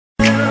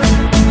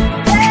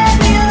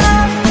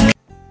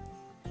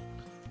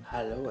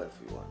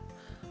everyone,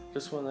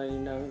 just want to let you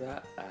know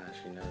that, as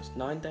you know, it's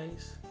 9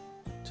 days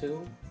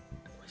till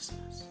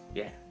Christmas.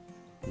 Yeah,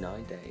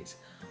 9 days.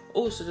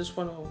 Also, just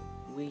want to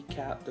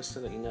recap, just to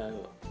let you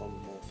know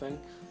one more thing,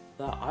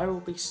 that I will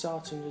be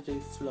starting to do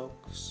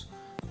vlogs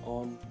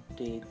on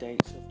the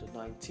dates of the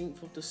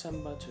 19th of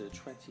December to the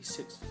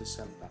 26th of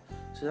December.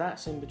 So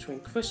that's in between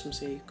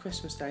Christmas Eve,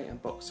 Christmas Day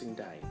and Boxing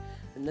Day.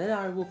 And then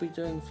I will be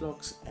doing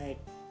vlogs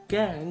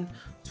again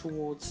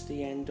towards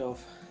the end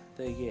of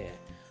the year,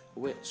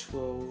 which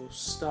will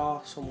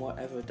start on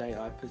whatever date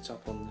I put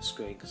up on the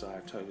screen, because I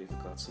have totally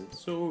forgotten.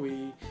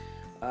 Sorry.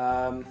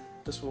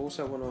 Just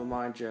also want to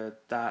remind you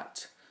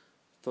that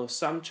for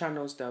some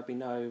channels there'll be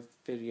no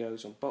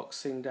videos on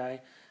Boxing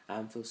Day,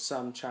 and for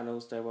some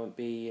channels there won't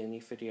be any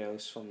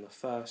videos from the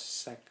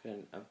 1st,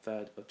 2nd and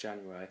 3rd of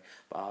January,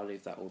 but I'll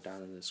leave that all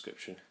down in the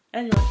description.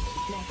 Anyway,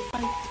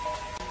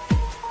 bye.